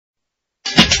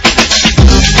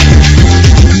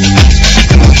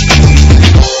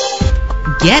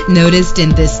Get noticed in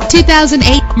this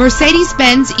 2008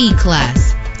 Mercedes-Benz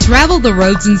E-Class. Travel the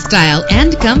roads in style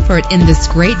and comfort in this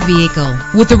great vehicle.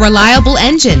 With a reliable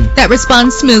engine that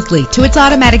responds smoothly to its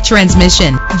automatic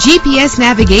transmission, GPS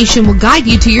navigation will guide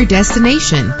you to your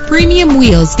destination. Premium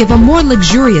wheels give a more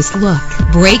luxurious look.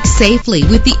 Brake safely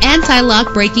with the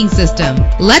anti-lock braking system.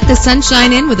 Let the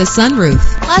sunshine in with a sunroof.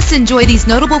 Plus, enjoy these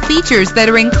notable features that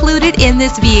are included in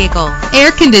this vehicle: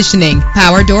 air conditioning,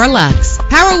 power door locks,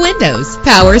 power windows,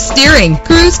 power steering,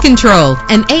 cruise control,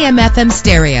 and AM/FM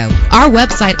stereo. Our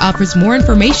website offers more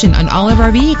information on all of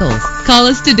our vehicles. Call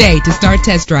us today to start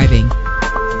test driving.